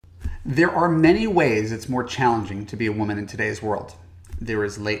There are many ways it's more challenging to be a woman in today's world. There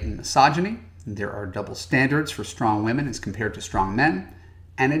is latent misogyny, there are double standards for strong women as compared to strong men,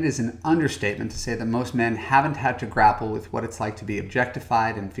 and it is an understatement to say that most men haven't had to grapple with what it's like to be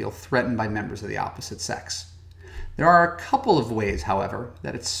objectified and feel threatened by members of the opposite sex. There are a couple of ways, however,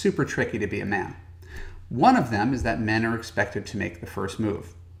 that it's super tricky to be a man. One of them is that men are expected to make the first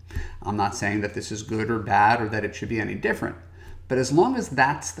move. I'm not saying that this is good or bad or that it should be any different, but as long as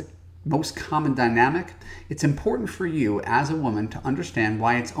that's the most common dynamic, it's important for you as a woman to understand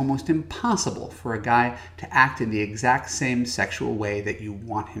why it's almost impossible for a guy to act in the exact same sexual way that you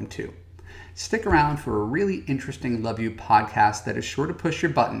want him to. Stick around for a really interesting Love U podcast that is sure to push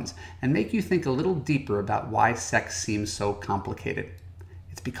your buttons and make you think a little deeper about why sex seems so complicated.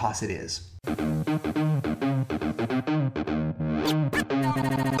 It's because it is.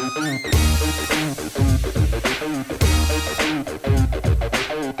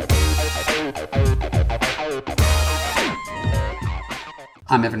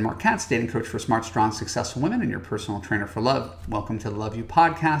 I'm Evan Marc Katz, dating coach for smart, strong, successful women and your personal trainer for love. Welcome to the Love U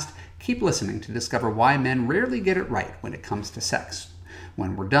podcast. Keep listening to discover why men rarely get it right when it comes to sex.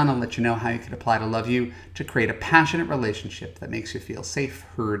 When we're done, I'll let you know how you can apply to Love U to create a passionate relationship that makes you feel safe,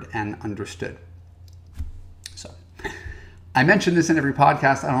 heard, and understood. So, I mention this in every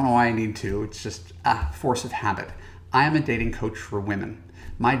podcast. I don't know why I need to. It's just a force of habit. I am a dating coach for women.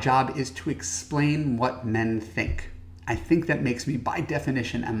 My job is to explain what men think. I think that makes me, by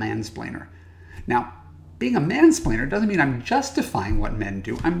definition, a mansplainer. Now, being a mansplainer doesn't mean I'm justifying what men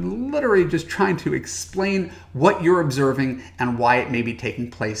do. I'm literally just trying to explain what you're observing and why it may be taking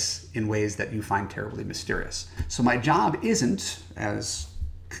place in ways that you find terribly mysterious. So my job isn't, as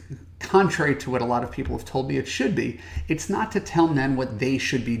contrary to what a lot of people have told me it should be, it's not to tell men what they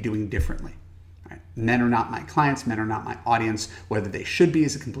should be doing differently. Right? Men are not my clients. Men are not my audience. Whether they should be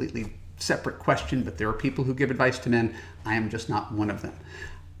is a completely separate question, but there are people who give advice to men. I am just not one of them.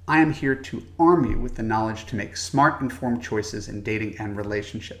 I am here to arm you with the knowledge to make smart, informed choices in dating and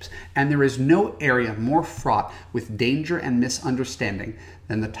relationships. And there is no area more fraught with danger and misunderstanding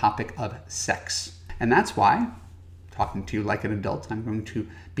than the topic of sex. And that's why, talking to you like an adult, I'm going to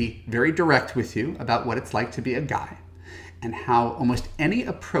be very direct with you about what it's like to be a guy and how almost any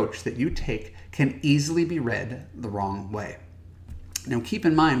approach that you take can easily be read the wrong way. Now keep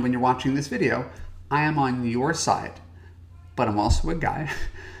in mind when you're watching this video, I am on your side, but I'm also a guy,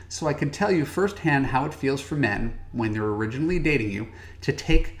 so I can tell you firsthand how it feels for men when they're originally dating you to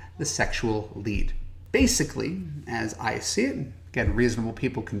take the sexual lead. Basically, as I see it, again, reasonable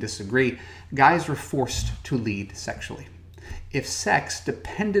people can disagree, guys are forced to lead sexually. If sex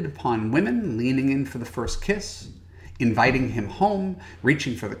depended upon women leaning in for the first kiss, inviting him home,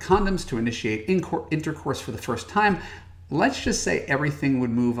 reaching for the condoms to initiate intercourse for the first time, let's just say everything would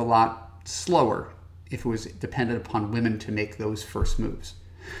move a lot slower if it was dependent upon women to make those first moves.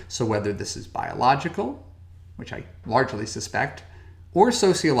 So whether this is biological, which I largely suspect, or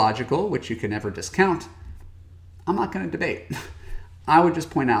sociological, which you can never discount, I'm not going to debate. I would just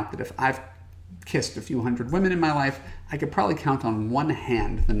point out that if I've kissed a few hundred women in my life, I could probably count on one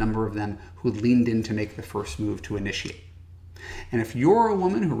hand the number of them who leaned in to make the first move to initiate. And if you're a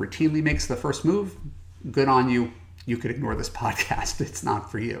woman who routinely makes the first move, good on you. You could ignore this podcast. It's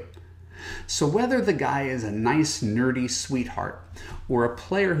not for you. So whether the guy is a nice, nerdy sweetheart or a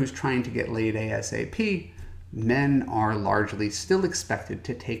player who's trying to get laid ASAP, men are largely still expected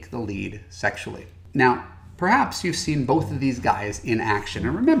to take the lead sexually. Now, perhaps you've seen both of these guys in action.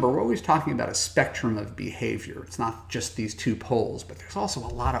 And remember, we're always talking about a spectrum of behavior. It's not just these two poles, but there's also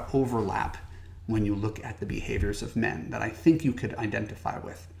a lot of overlap when you look at the behaviors of men that I think you could identify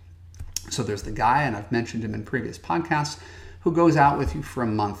with. So there's the guy, and I've mentioned him in previous podcasts, who goes out with you for a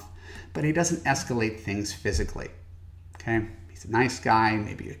month, but he doesn't escalate things physically. Okay? He's a nice guy,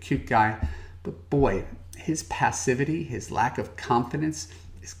 maybe a cute guy, but boy, his passivity, his lack of confidence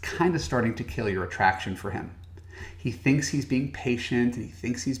is kind of starting to kill your attraction for him. He thinks he's being patient, and he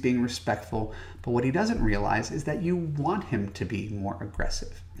thinks he's being respectful, but what he doesn't realize is that you want him to be more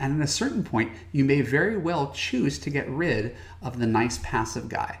aggressive. And at a certain point, you may very well choose to get rid of the nice passive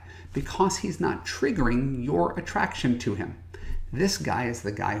guy, because he's not triggering your attraction to him. This guy is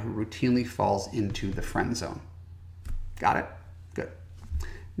the guy who routinely falls into the friend zone. Got it? Good.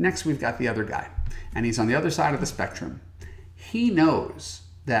 Next, we've got the other guy, and he's on the other side of the spectrum. He knows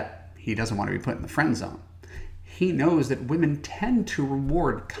that he doesn't want to be put in the friend zone. He knows that women tend to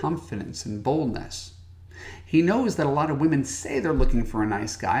reward confidence and boldness. He knows that a lot of women say they're looking for a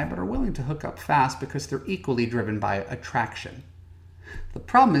nice guy, but are willing to hook up fast because they're equally driven by attraction. The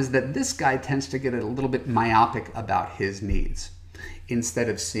problem is that this guy tends to get a little bit myopic about his needs. Instead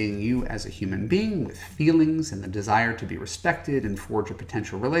of seeing you as a human being with feelings and the desire to be respected and forge a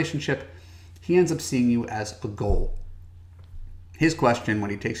potential relationship, he ends up seeing you as a goal. His question when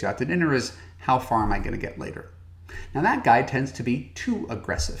he takes you out to dinner is, how far am I going to get later? Now that guy tends to be too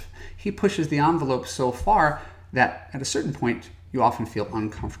aggressive. He pushes the envelope so far that at a certain point, you often feel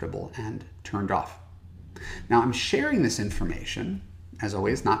uncomfortable and turned off. Now I'm sharing this information, as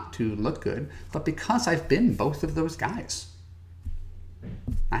always, not to look good, but because I've been both of those guys.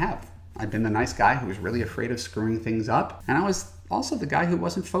 I have. I've been the nice guy who was really afraid of screwing things up, and I was also the guy who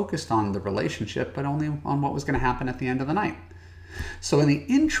wasn't focused on the relationship, but only on what was going to happen at the end of the night. So in the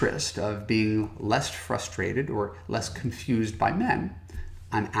interest of being less frustrated or less confused by men,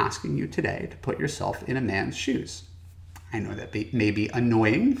 I'm asking you today to put yourself in a man's shoes. I know that may be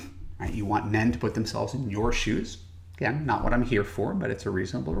annoying, right? You want men to put themselves in your shoes. Again, not what I'm here for, but it's a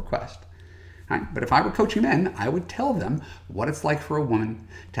reasonable request. Right? But if I were coaching men, I would tell them what it's like for a woman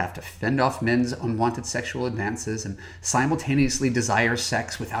to have to fend off men's unwanted sexual advances and simultaneously desire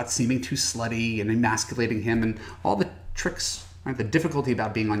sex without seeming too slutty and emasculating him and all the tricks, right? The difficulty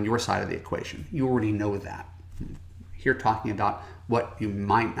about being on your side of the equation. You already know that. Here talking about what you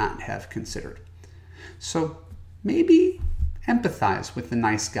might not have considered. So maybe empathize with the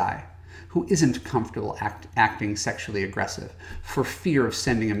nice guy who isn't comfortable acting sexually aggressive for fear of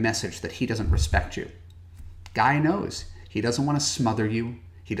sending a message that he doesn't respect you. Guy knows he doesn't want to smother you.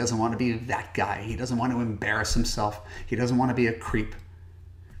 He doesn't want to be that guy. He doesn't want to embarrass himself. He doesn't want to be a creep.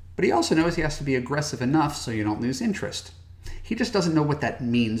 But he also knows he has to be aggressive enough so you don't lose interest. He just doesn't know what that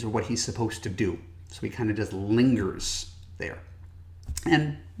means or what he's supposed to do. So he kind of just lingers there.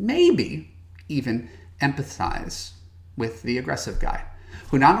 And maybe even empathize with the aggressive guy,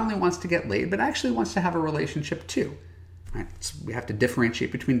 who not only wants to get laid, but actually wants to have a relationship too. Right? So we have to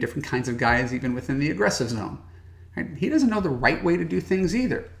differentiate between different kinds of guys even within the aggressive zone. Right? He doesn't know the right way to do things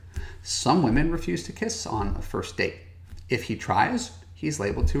either. Some women refuse to kiss on a first date. If he tries, he's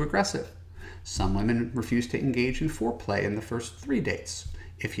labeled too aggressive. Some women refuse to engage in foreplay in the first 3 dates.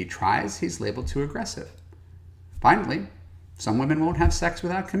 If he tries, he's labeled too aggressive. Finally, some women won't have sex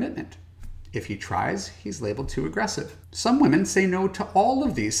without commitment. If he tries, he's labeled too aggressive. Some women say no to all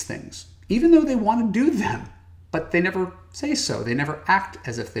of these things, even though they want to do them, but they never say so. They never act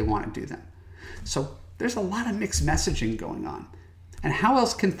as if they want to do them. So there's a lot of mixed messaging going on. And how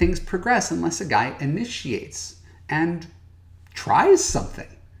else can things progress unless a guy initiates and tries something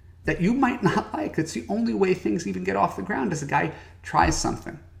that you might not like? It's the only way things even get off the ground is a guy tries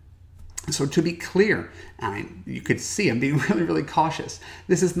something. So to be clear, you could see I'm being really, really cautious.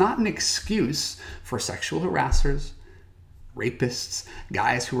 This is not an excuse for sexual harassers, rapists,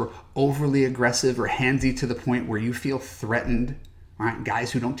 guys who are overly aggressive or handsy to the point where you feel threatened, right?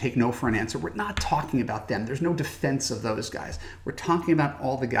 Guys who don't take no for an answer. We're not talking about them. There's no defense of those guys. We're talking about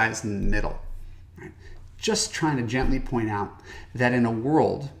all the guys in the middle, right? Just trying to gently point out that in a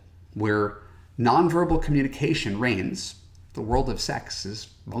world where nonverbal communication reigns, the world of sex is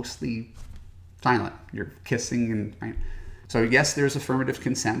mostly silent. You're kissing and right. So yes, there's affirmative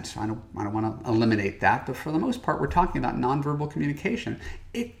consent. I don't want to eliminate that, but for the most part, we're talking about nonverbal communication.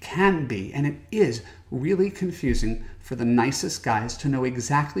 It can be, and it is really confusing for the nicest guys to know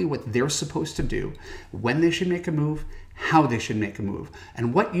exactly what they're supposed to do, when they should make a move, how they should make a move,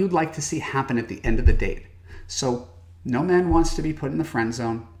 and what you'd like to see happen at the end of the date. So no man wants to be put in the friend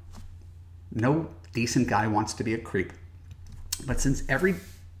zone. No decent guy wants to be a creep. But since every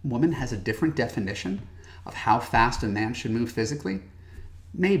woman has a different definition of how fast a man should move physically,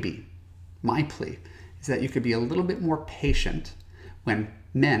 maybe my plea is that you could be a little bit more patient when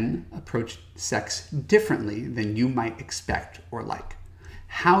men approach sex differently than you might expect or like.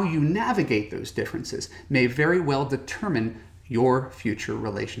 How you navigate those differences may very well determine your future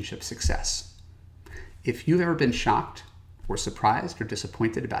relationship success. If you've ever been shocked or surprised or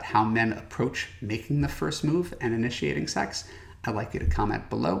disappointed about how men approach making the first move and initiating sex, I'd like you to comment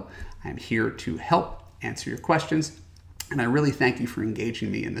below. I'm here to help answer your questions, and I really thank you for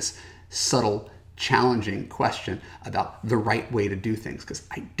engaging me in this subtle, challenging question about the right way to do things, because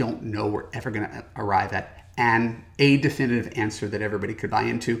I don't know we're ever going to arrive at a definitive answer that everybody could buy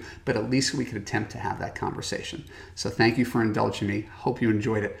into, but at least we could attempt to have that conversation. So thank you for indulging me. Hope you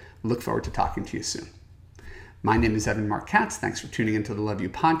enjoyed it. Look forward to talking to you soon. My name is Evan Marc Katz. Thanks for tuning into the Love U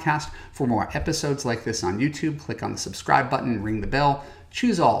podcast. For more episodes like this on YouTube, click on the subscribe button, ring the bell,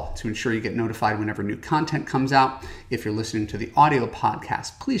 choose all to ensure you get notified whenever new content comes out. If you're listening to the audio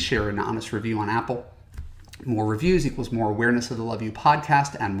podcast, please share an honest review on Apple. More reviews equals more awareness of the Love U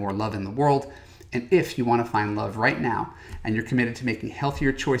podcast and more love in the world. And if you want to find love right now and you're committed to making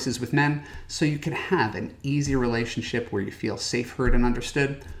healthier choices with men so you can have an easy relationship where you feel safe, heard, and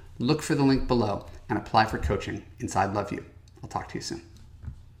understood, look for the link below and apply for coaching inside Love U. I'll talk to you soon.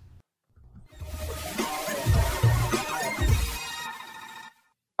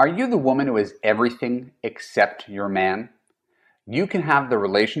 Are you the woman who is everything except your man? You can have the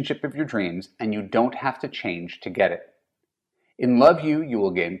relationship of your dreams and you don't have to change to get it. In Love U, you will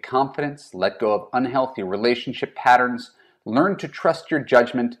gain confidence, let go of unhealthy relationship patterns, learn to trust your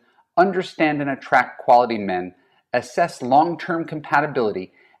judgment, understand and attract quality men, assess long-term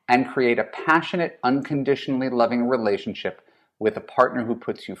compatibility, and create a passionate, unconditionally loving relationship with a partner who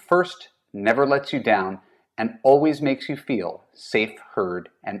puts you first, never lets you down, and always makes you feel safe, heard,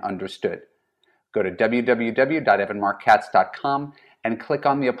 and understood. Go to www.evanmarckatz.com and click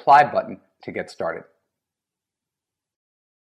on the Apply button to get started.